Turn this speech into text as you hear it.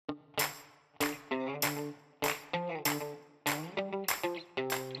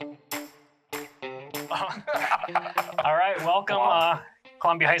All right, welcome,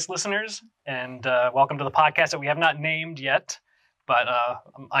 Columbia Heights listeners, and welcome to the podcast that we have not named yet. But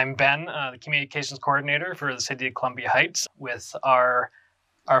I'm Ben, the communications coordinator for the city of Columbia Heights, with our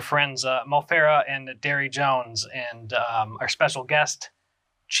friends Farah and Derry Jones, and our special guest,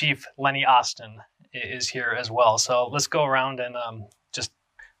 Chief Lenny Austin, is here as well. So let's go around and just,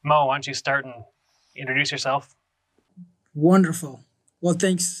 Mo, why don't you start and introduce yourself? Wonderful. Well,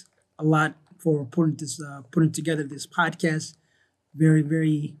 thanks a lot for putting together this podcast. Very,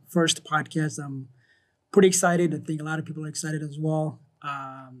 very first podcast. I'm pretty excited. I think a lot of people are excited as well.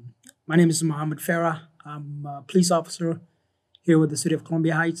 My name is Mohammed Farah. I'm a police officer here with the city of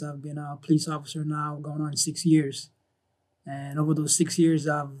Columbia Heights. I've been a police officer now going on 6 years. And over those 6 years,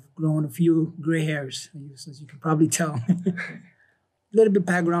 I've grown a few gray hairs, as you can probably tell. A little bit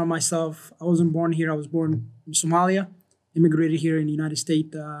background on myself. I wasn't born here. I was born in Somalia, immigrated here in the United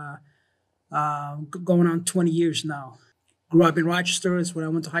States going on 20 years now. Grew up in Rochester. It's where I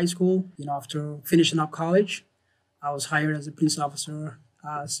went to high school. After finishing up college, I was hired as a police officer,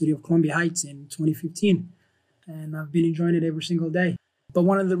 city of Columbia Heights in 2015. And I've been enjoying it every single day. But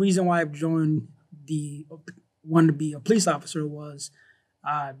one of the reasons why I've wanted to be a police officer was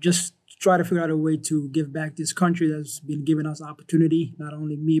just to try to figure out a way to give back this country that's been giving us opportunity, not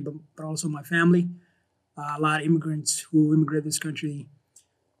only me, but also my family. A lot of immigrants who immigrate this country.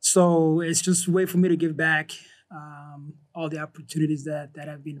 So it's just a way for me to give back all the opportunities that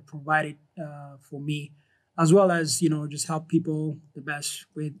have been provided for me, as well as, just help people the best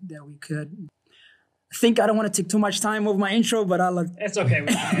way that we could. I think I don't want to take too much time over my intro, but I'll... It's okay.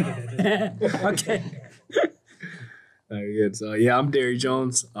 We can edit it. Okay. Very good. So, I'm Derek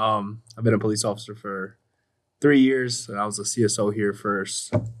Jones. I've been a police officer for 3 years. I was a CSO here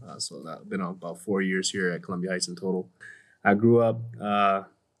first. So I've been on about 4 years here at Columbia Heights in total. I grew up,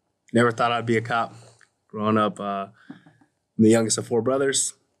 never thought I'd be a cop. Growing up, I'm the youngest of 4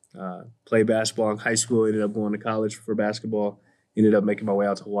 brothers. Played basketball in high school, ended up going to college for basketball, ended up making my way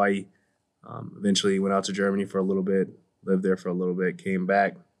out to Hawaii. Eventually went out to Germany for a little bit, lived there for a little bit, came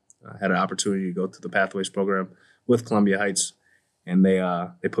back, had an opportunity to go to the Pathways program with Columbia Heights, and they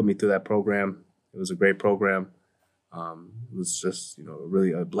put me through that program. It was a great program. It was just,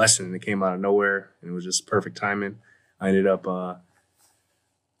 really a blessing. It came out of nowhere, and it was just perfect timing. I ended up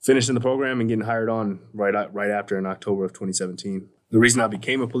finishing the program and getting hired on right after in October of 2017. The reason I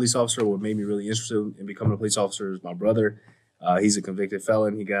became a police officer, what made me really interested in becoming a police officer, is my brother. He's a convicted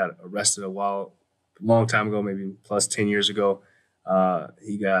felon. He got arrested a long time ago, maybe plus 10 years ago.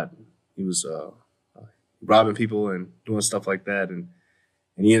 He was robbing people and doing stuff like that, and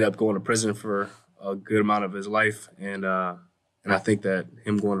he ended up going to prison for a good amount of his life. And I think that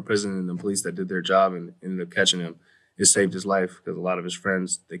him going to prison and the police that did their job and ended up catching him, it saved his life, because a lot of his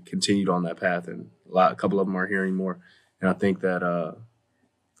friends, they continued on that path, and a couple of them are hearing more. And I think that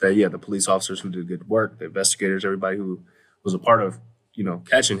the police officers who did good work, the investigators, everybody who was a part of,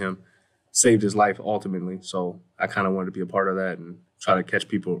 catching him, saved his life ultimately. So I kind of wanted to be a part of that and try to catch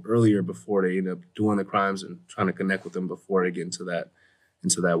people earlier before they end up doing the crimes, and trying to connect with them before they get into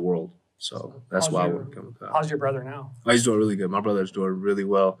that world. So that's why I would become a cop. How's your brother now? Oh, he's doing really good. My brother's doing really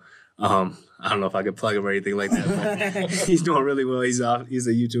well. I don't know if I could plug him or anything like that, but he's doing really well. He's a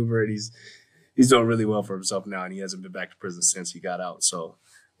YouTuber, and he's doing really well for himself now, and he hasn't been back to prison since he got out. So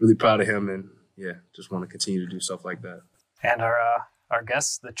really proud of him, and just want to continue to do stuff like that. And our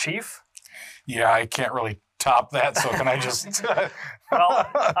guest, the chief. Yeah, I can't really top that. So can I just? Well,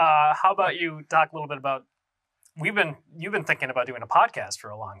 how about you talk a little bit about? You've been thinking about doing a podcast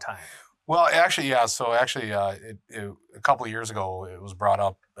for a long time. Well, actually, yeah. So actually, a couple of years ago, it was brought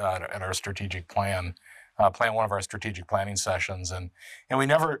up at our strategic one of our strategic planning sessions, and we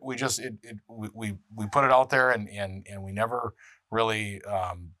put it out there, and we never really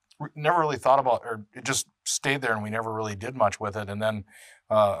thought about, or it just stayed there, and we never really did much with it. And then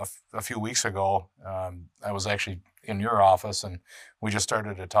a few weeks ago, I was actually in your office, and we just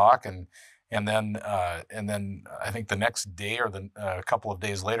started to talk, and then I think the next day or a couple of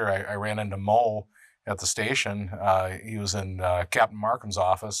days later, I ran into Mo at the station. He was in Captain Markham's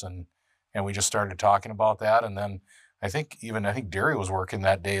office, and we just started talking about that. And then I think Darry was working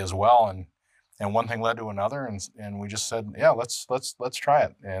that day as well, and one thing led to another, and we just said, yeah, let's try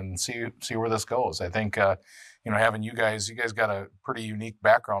it and see where this goes. I think having you guys got a pretty unique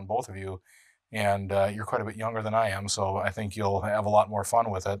background, both of you, and you're quite a bit younger than I am, so I think you'll have a lot more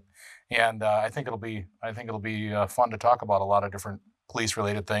fun with it. And I think it'll be fun to talk about a lot of different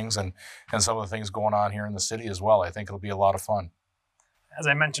police-related things and some of the things going on here in the city as well. I think it'll be a lot of fun. As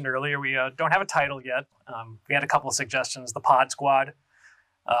I mentioned earlier, we don't have a title yet. We had a couple of suggestions. The Pod Squad.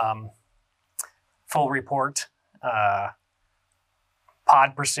 Full Report, Pod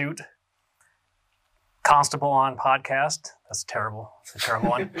Pursuit, Constable on Podcast. That's terrible. It's a terrible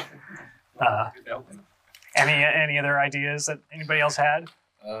one. Any other ideas that anybody else had?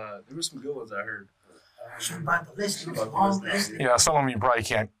 There were some good ones I heard. Should buy the list. It was a long list. Yeah, some of them you probably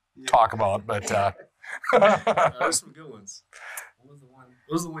can't talk about, but There's some good ones. What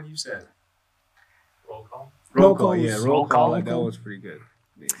was the one you said? Roll call. Roll call. Yeah, Roll roll call. call. That was pretty good.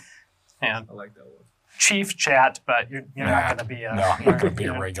 And I like that one. Chief Chat, but you're not going to be a... no, I'm not going to be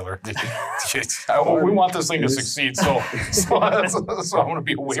a regular. We want this thing to succeed, so I'm going to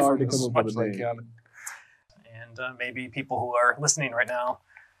be away from this as much as I can. And maybe people who are listening right now,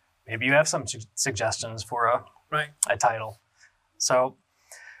 maybe you have some suggestions for a title. So,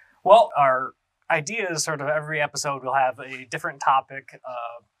 well, our idea is sort of every episode we'll have a different topic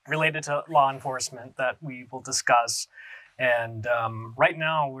related to law enforcement that we will discuss. And right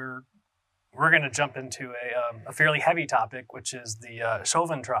now we're going to jump into a fairly heavy topic, which is the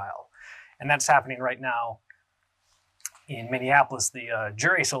Chauvin trial. And that's happening right now in Minneapolis, the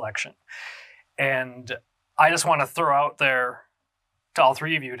jury selection. And I just want to throw out there to all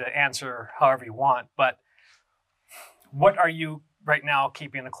three of you to answer however you want, but what are you right now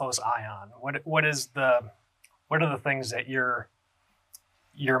keeping a close eye on? What are the things that you're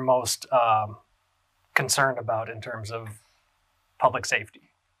most concerned about in terms of public safety?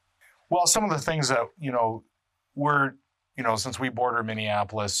 Well, some of the things that, we're, since we border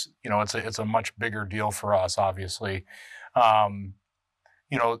Minneapolis, it's a much bigger deal for us, obviously. We're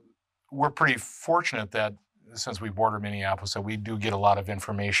pretty fortunate that since we border Minneapolis, that we do get a lot of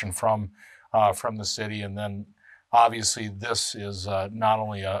information from the city. And then obviously this is not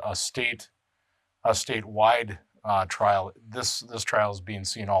only a statewide trial, this trial is being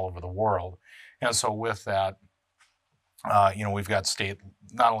seen all over the world. And so with that, we've got state,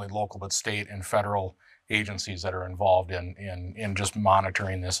 not only local, but state and federal agencies that are involved in just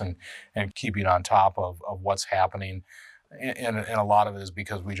monitoring this and keeping on top of what's happening. And a lot of it is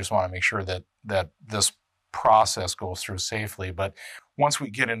because we just want to make sure that this process goes through safely. But once we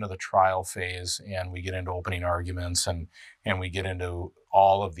get into the trial phase and we get into opening arguments and we get into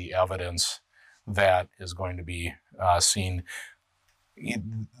all of the evidence that is going to be seen,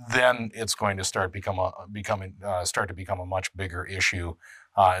 then it's going to start to become a much bigger issue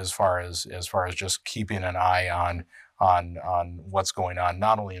as far as just keeping an eye on what's going on,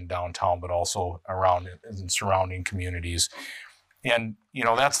 not only in downtown but also around in surrounding communities. And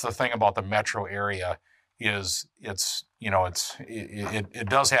that's the thing about the metro area is it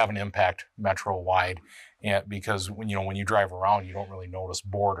does have an impact metro wide, and because when you drive around you don't really notice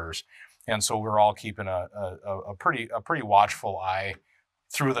borders. And so we're all keeping a pretty watchful eye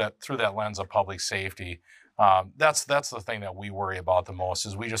through that lens of public safety. That's the thing that we worry about the most,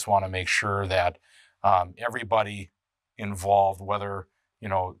 is we just want to make sure that everybody involved, whether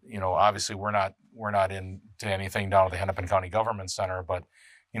obviously we're not into anything down at the Hennepin County Government Center, but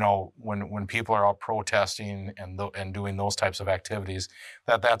when people are out protesting and doing those types of activities,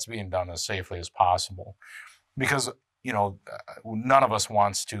 that's being done as safely as possible, because none of us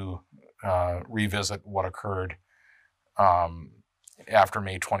wants to revisit what occurred after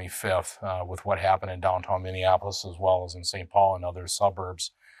May 25th with what happened in downtown Minneapolis as well as in St. Paul and other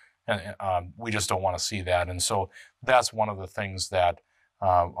suburbs. And we just don't want to see that. And so that's one of the things that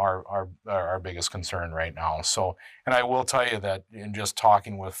our biggest concern right now. So, and I will tell you that in just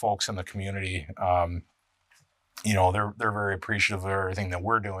talking with folks in the community, they're very appreciative of everything that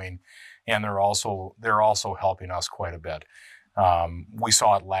we're doing, and they're also helping us quite a bit. We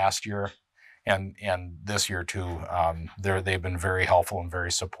saw it last year, and this year too. They've been very helpful and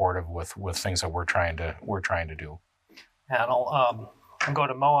very supportive with things that we're trying to do. And I'll go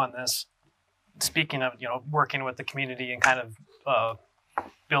to Mo on this. Speaking of working with the community and kind of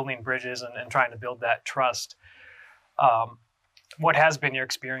building bridges and trying to build that trust, what has been your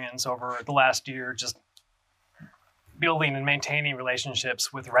experience over the last year just building and maintaining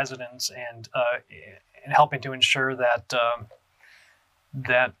relationships with residents and helping to ensure that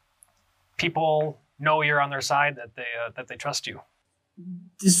that people know you're on their side, that they trust you?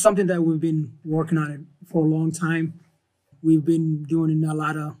 This is something that we've been working on it for a long time. We've been doing a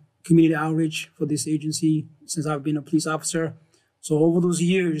lot of community outreach for this agency since I've been a police officer. So over those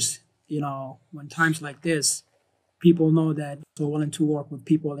years, when times like this, people know that we're willing to work with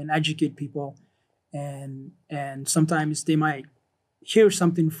people and educate people. And sometimes they might hear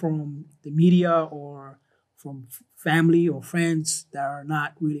something from the media or from family or friends that are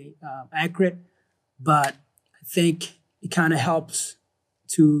not really accurate. But I think it kind of helps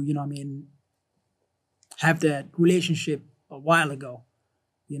to, have that relationship a while ago.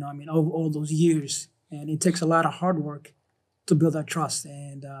 over all those years. And it takes a lot of hard work to build that trust.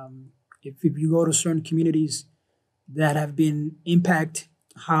 And if you go to certain communities that have been impacted,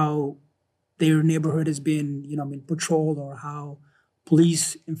 how their neighborhood has been, patrolled, or how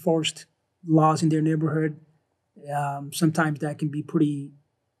police enforced laws in their neighborhood, sometimes that can be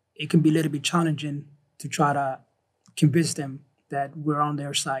it can be a little bit challenging to try to convince them that we're on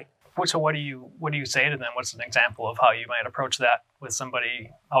their side. So what do you say to them? What's an example of how you might approach that with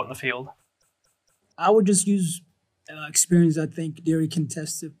somebody out in the field? I would just use experience. I think Darry can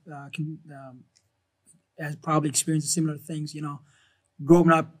has probably experienced similar things.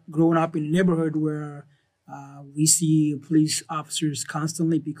 Growing up in a neighborhood where we see police officers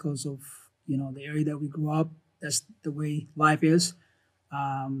constantly because of the area that we grew up. That's the way life is.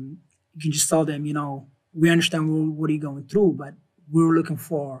 You can just tell them, we understand what you're going through, but we're looking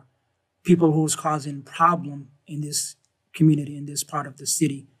for people who's causing problem in this community, in this part of the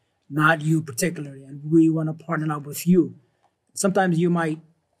city, not you particularly, and we want to partner up with you. Sometimes you might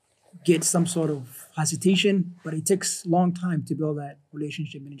get some sort of hesitation, but it takes a long time to build that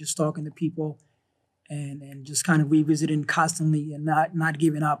relationship, and just talking to people and just kind of revisiting constantly and not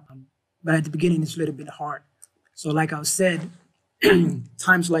giving up. But at the beginning, it's a little bit hard. So like I said,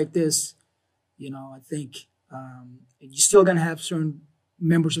 times like this, I think you're still going to have certain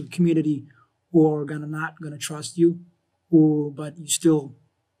members of the community who are not going to trust you, but you still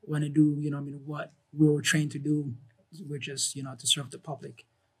want to do, what we were trained to do, which is, to serve the public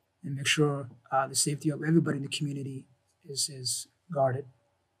and make sure the safety of everybody in the community is guarded.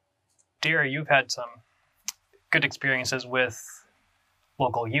 Darry, you've had some good experiences with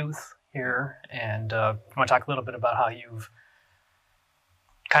local youth here, and I want to talk a little bit about how you've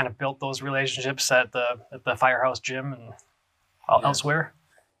kind of built those relationships at the Firehouse Gym and elsewhere.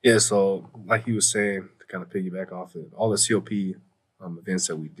 Yeah, so like he was saying, to kind of piggyback off it, all the COP events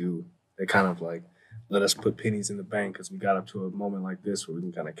that we do, they kind of like let us put pennies in the bank because we got up to a moment like this where we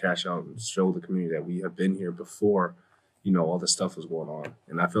can kind of cash out and show the community that we have been here before, all this stuff was going on.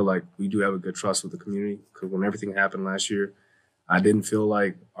 And I feel like we do have a good trust with the community because when everything happened last year, I didn't feel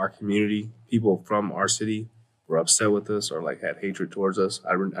like our community, people from our city, were upset with us or like had hatred towards us.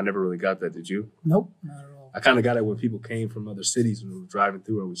 I never really got that. Did you? Nope, not at all. I kind of got it when people came from other cities when we were driving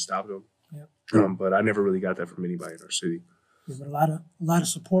through or we stopped them. Yep. But I never really got that from anybody in our city. There's a lot of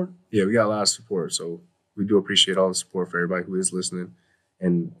support. Yeah, we got a lot of support. So we do appreciate all the support for everybody who is listening,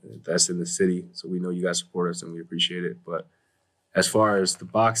 and that's in the city. So we know you guys support us and we appreciate it. But as far as the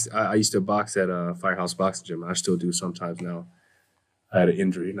box, I used to box at a Firehouse Boxing Gym. I still do sometimes now. I had an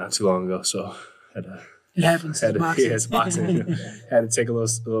injury not too long ago, so it happens. It's boxing. Had to take a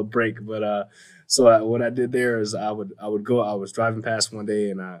little break, but so what I did there is I would go. I was driving past one day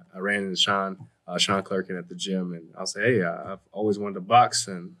and I ran into Sean Clerkin at the gym, and I'll say, hey, I've always wanted to box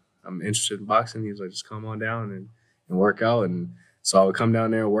and I'm interested in boxing. He was like, just come on down and work out. And so I would come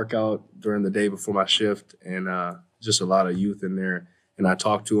down there and work out during the day before my shift, and just a lot of youth in there. And I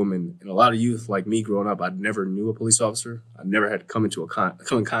talked to them, and a lot of youth like me growing up, I never knew a police officer. I never had come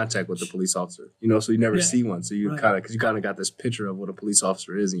in contact with a police officer, so you never see one. So you kind of got this picture of what a police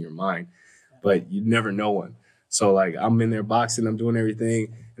officer is in your mind, but you never know one. So like I'm in there boxing, I'm doing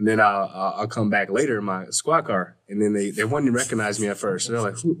everything, and then I'll come back later in my squad car, and then they wouldn't recognize me at first. So they're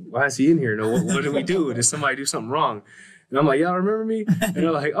like, why is he in here? What did we do? Did somebody do something wrong? And I'm like, y'all remember me? And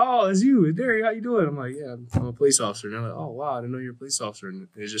they're like, oh, it's you. It's Darry. How you doing? I'm like, yeah, I'm a police officer. And they're like, oh, wow, I didn't know you're a police officer. And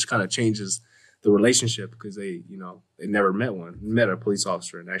it just kind of changes the relationship because they never met a police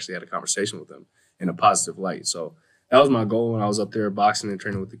officer and actually had a conversation with them in a positive light. So that was my goal when I was up there boxing and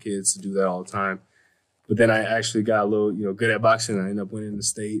training with the kids, to do that all the time. But then I actually got a little, good at boxing. I ended up winning the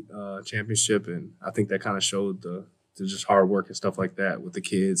state championship. And I think that kind of showed the just hard work and stuff like that with the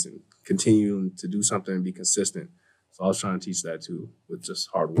kids and continuing to do something and be consistent. So I was trying to teach that too, with just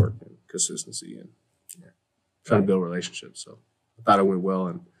hard work and consistency and trying to build relationships. So I thought it went well,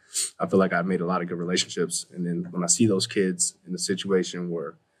 and I feel like I made a lot of good relationships. And then when I see those kids in a situation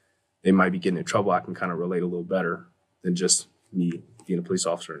where they might be getting in trouble, I can kind of relate a little better than just me being a police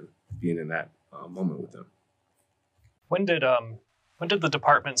officer and being in that moment with them. When did the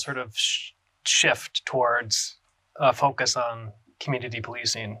department sort of shift towards a focus on community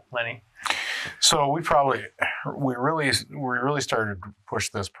policing, Lenny? So we really started to push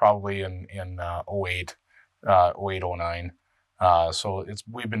this probably in 08, 09. So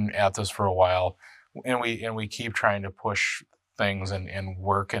we've been at this for a while, and we keep trying to push things and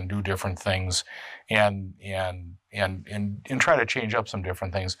work and do different things and try to change up some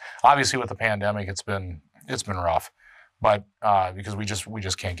different things. Obviously with the pandemic it's been rough, but because we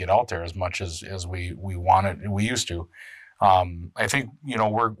just can't get out there as much as we wanted, we used to. I think,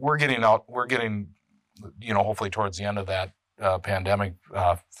 we're getting, hopefully towards the end of that pandemic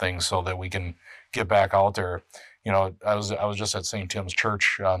thing so that we can get back out there. I was just at St. Tim's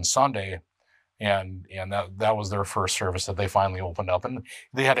Church on Sunday, and that was their first service that they finally opened up, and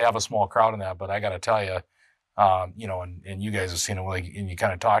they had to have a small crowd in that. But I got to tell you, and you guys have seen it, like, and you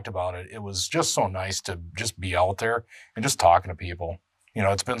kind of talked about it. It was just so nice to just be out there and just talking to people.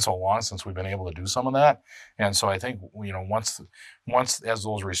 It's been so long since we've been able to do some of that, and so I think once as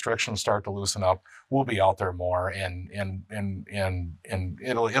those restrictions start to loosen up, we'll be out there more, and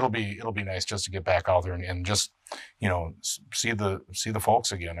it'll be nice just to get back out there and just see the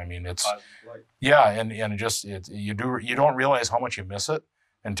folks again. I mean, it's and just you don't realize how much you miss it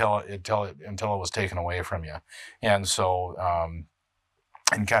until it was taken away from you, and so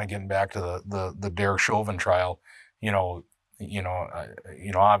and kind of getting back to the Derek Chauvin trial,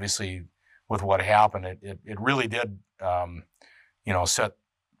 obviously with what happened, it really did, set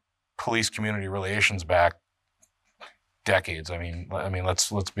police community relations back decades. I mean,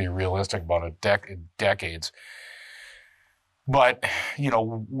 let's be realistic about it, decades. But,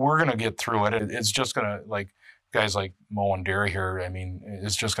 we're going to get through it. It's just going to, like guys like Mo and Darry here, I mean,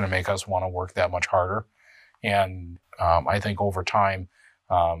 it's just going to make us want to work that much harder. And I think over time,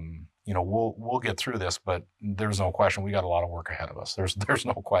 we'll get through this, but there's no question we got a lot of work ahead of us. There's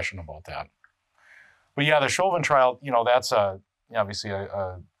no question about that. But yeah, the Chauvin trial, that's obviously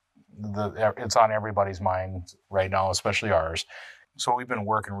it's on everybody's mind right now, especially ours. So we've been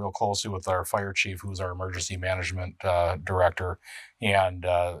working real closely with our fire chief, who's our emergency management director, and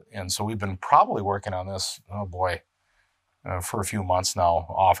so we've been probably working on this, for a few months now,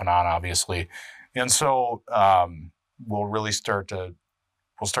 off and on, obviously, and so we'll really start to.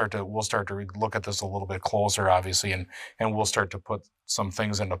 We'll start to look at this a little bit closer, obviously, and we'll start to put some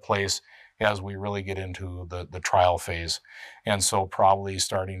things into place as we really get into the trial phase. And so probably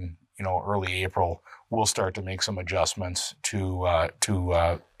starting, early April, we'll start to make some adjustments to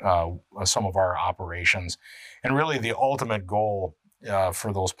some of our operations. And really the ultimate goal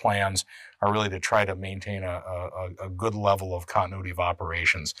for those plans are really to try to maintain a good level of continuity of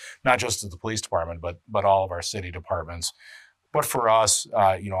operations, not just at the police department, but all of our city departments. But for us,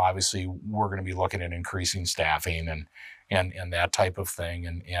 obviously, we're going to be looking at increasing staffing and that type of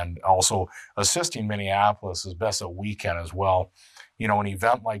thing, and also assisting Minneapolis as best that we can as well. An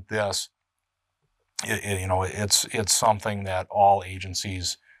event like this, it's something that all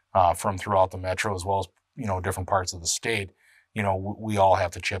agencies from throughout the metro, as well as different parts of the state, we all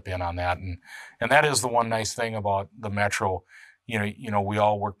have to chip in on that, and that is the one nice thing about the metro. We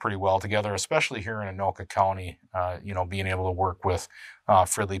all work pretty well together, especially here in Anoka County, being able to work with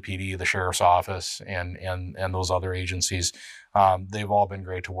Fridley PD, the sheriff's office, and those other agencies. They've all been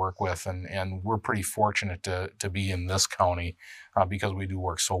great to work with, and we're pretty fortunate to be in this county because we do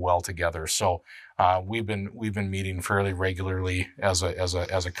work so well together. So we've been meeting fairly regularly as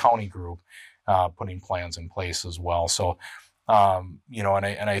a county group, putting plans in place as well. So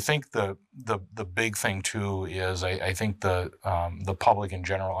and I think the big thing too is I think the public in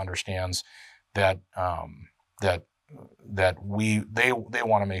general understands that they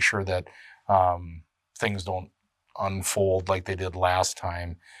want to make sure that things don't unfold like they did last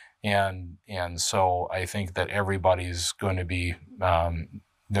time, and so I think that everybody's going to be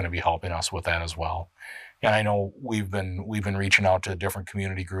helping us with that as well. And I know we've been reaching out to different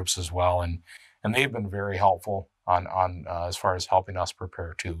community groups as well, and they've been very helpful on as far as helping us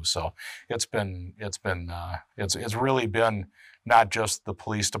prepare too. So it's really been not just the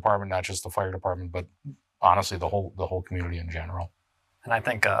police department, not just the fire department, but honestly the whole community in general. And I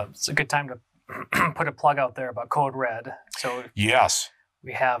think it's a good time to put a plug out there about CodeRED. So yes,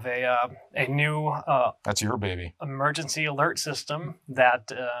 we have a new that's your baby emergency alert system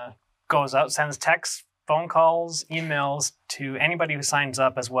that goes out, sends texts, phone calls, emails to anybody who signs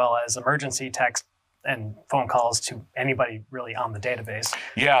up, as well as emergency text and phone calls to anybody really on the database.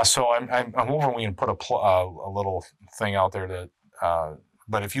 Yeah, so I'm hoping we can put a little thing out there to.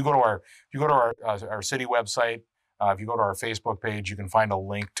 But if you go to our city website, if you go to our Facebook page, you can find a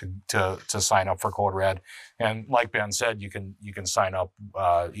link to sign up for CodeRED. And like Ben said, you can sign up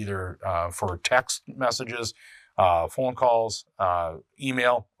either for text messages, phone calls,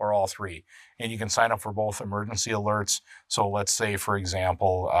 email, or all three. And you can sign up for both emergency alerts. So let's say, for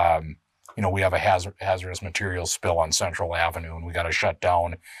example, we have a hazardous materials spill on Central Avenue, and we got to shut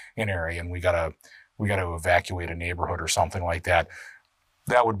down an area, and we got to evacuate a neighborhood or something like that.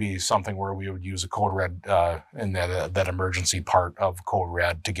 That would be something where we would use a CodeRED in that emergency part of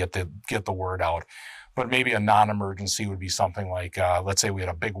CodeRED to get the word out. But maybe a non-emergency would be something like, let's say we had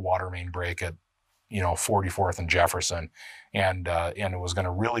a big water main break at 44th and Jefferson, and it was going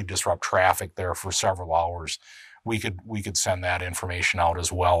to really disrupt traffic there for several hours, we could send that information out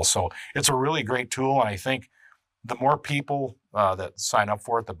as well. So it's a really great tool, and I think the more people that sign up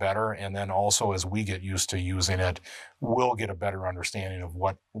for it, the better. And then also, as we get used to using it, we'll get a better understanding of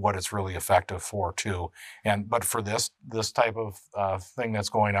what it's really effective for too. But for this type of thing that's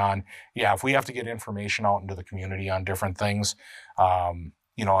going on, yeah, if we have to get information out into the community on different things, I'll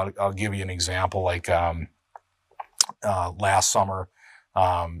give you an example. Like last summer,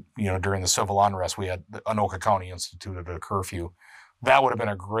 during the civil unrest, we had Anoka County instituted a curfew. That would have been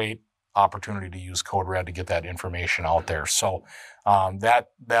a great opportunity to use CodeRED to get that information out there. So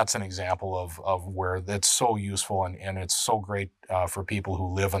that's an example of where that's so useful, and it's so great for people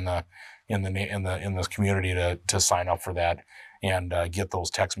who live in this community to sign up for that and get those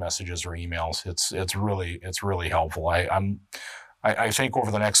text messages or emails. It's really helpful. I think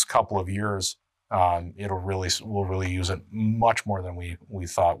over the next couple of years, we'll really use it much more than we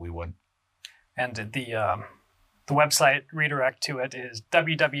thought we would. And the website redirect to it is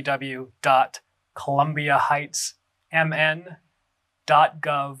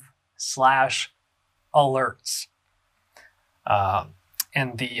www.columbiaheightsmn.gov/alerts.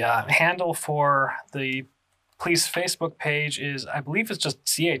 And the handle for the police Facebook page is, I believe it's just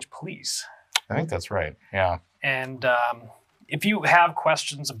CH Police. I think that's right, yeah. And if you have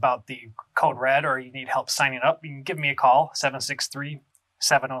questions about the CodeRED or you need help signing up, you can give me a call,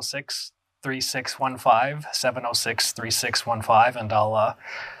 763-706-3615, 706-3615, and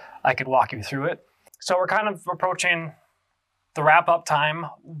I could walk you through it. So we're kind of approaching the wrap-up time.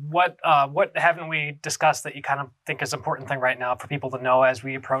 What haven't we discussed that you kind of think is an important thing right now for people to know as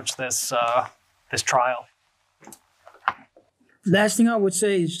we approach this trial? Last thing I would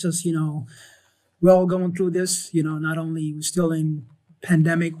say is just, we're all going through this, not only we're still in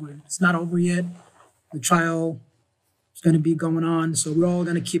pandemic, it's not over yet. The trial is going to be going on, so we're all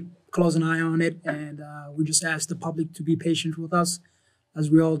going to keep close an eye on it, and we just ask the public to be patient with us as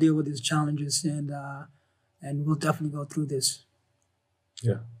we all deal with these challenges, and we'll definitely go through this.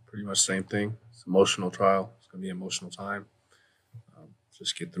 Yeah, pretty much same thing. It's an emotional trial. It's going to be an emotional time.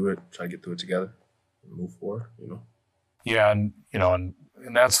 Just get through it, try to get through it together, and move forward, Yeah, and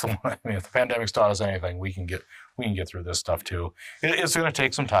that's the one. If the pandemic's taught us anything, we can get through this stuff too. It's going to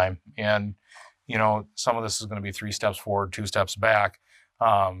take some time, and some of this is going to be 3 steps forward, 2 steps back.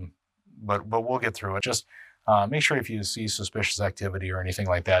 But we'll get through it. Just make sure if you see suspicious activity or anything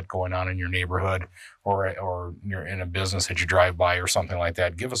like that going on in your neighborhood or you're in a business that you drive by or something like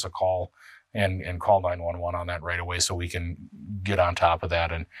that, give us a call and call 911 on that right away so we can get on top of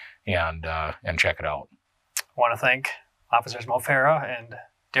that and check it out. I want to thank Officers Farah and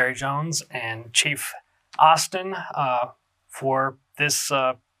Derek Jones and Chief Austin for this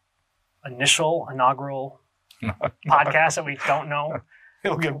inaugural podcast that we don't know.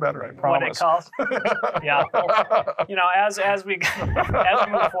 It'll get better, I promise. What it calls. Yeah. As we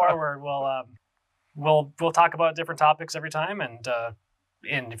move forward, we'll talk about different topics every time, and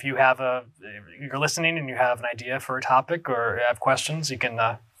if you you're listening and you have an idea for a topic or have questions, you can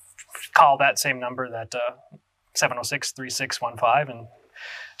call that same number, that 706-3615, and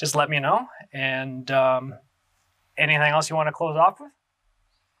just let me know. And anything else you want to close off with?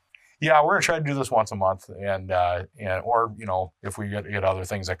 Yeah, we're gonna try to do this once a month, and or if we get other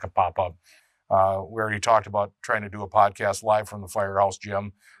things that could pop up. We already talked about trying to do a podcast live from the firehouse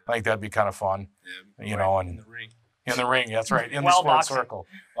gym. I think that'd be kind of fun. Yeah, and in the ring. In the ring, that's right. In the sports circle.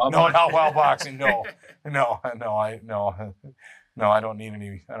 No, not wild boxing. No. I don't need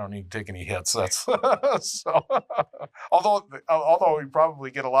to take any hits. That's so. Although we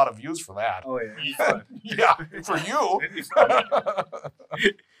probably get a lot of views for that. Oh yeah. Yeah, for you.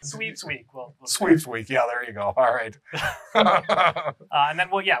 Sweeps week. Sweeps week. Yeah, there you go. All right. And then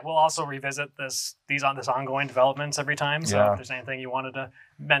we'll also revisit this ongoing developments every time. So if there's anything you wanted to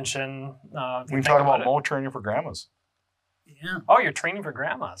mention, we can talk about Mo training for grandmas. Yeah. Oh, you're training for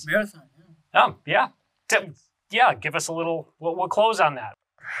grandmas. Marathon. Yeah. Yeah. Give us a little. We'll close on that.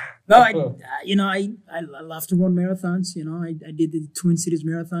 No, I love to run marathons. I did the Twin Cities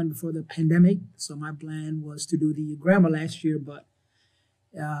Marathon before the pandemic. So my plan was to do the grandma last year, but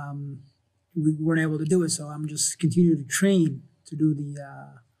we weren't able to do it. So I'm just continuing to train to do the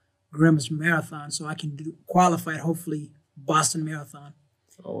grandma's marathon, so I can qualify hopefully Boston Marathon.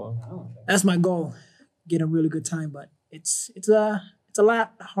 Oh wow! That's my goal. Get a really good time, but it's a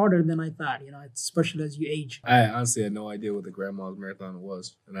lot harder than I thought, especially as you age. I honestly had no idea what the grandma's marathon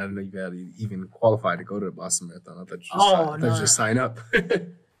was, and I didn't know you had to even qualify to go to the Boston Marathon. I thought you just sign up.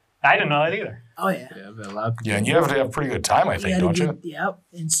 I didn't know that either. Oh yeah. Yeah, I've been a lot. Yeah, and you have to have a pretty good time, I think, don't you? Yeah,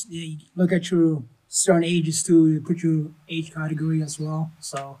 and you look at your certain ages too. They put your age category as well.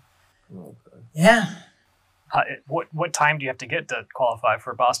 So, Okay. yeah. What time do you have to get to qualify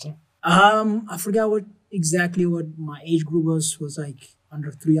for Boston? I forgot what my age group was like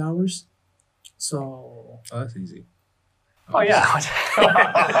under 3 hours. So That's easy. Oh yeah.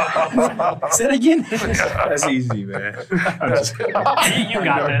 say that again. That's easy, man. I'm just kidding. You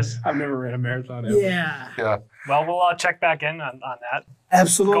got this. I've never ran a marathon ever. Yeah. Yeah. Well, we'll check back in on that.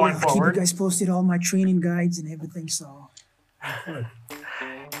 Absolutely. Going I'll keep you forward. guys posted, all my training guides and everything. So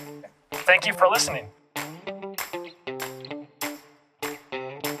Thank you for listening.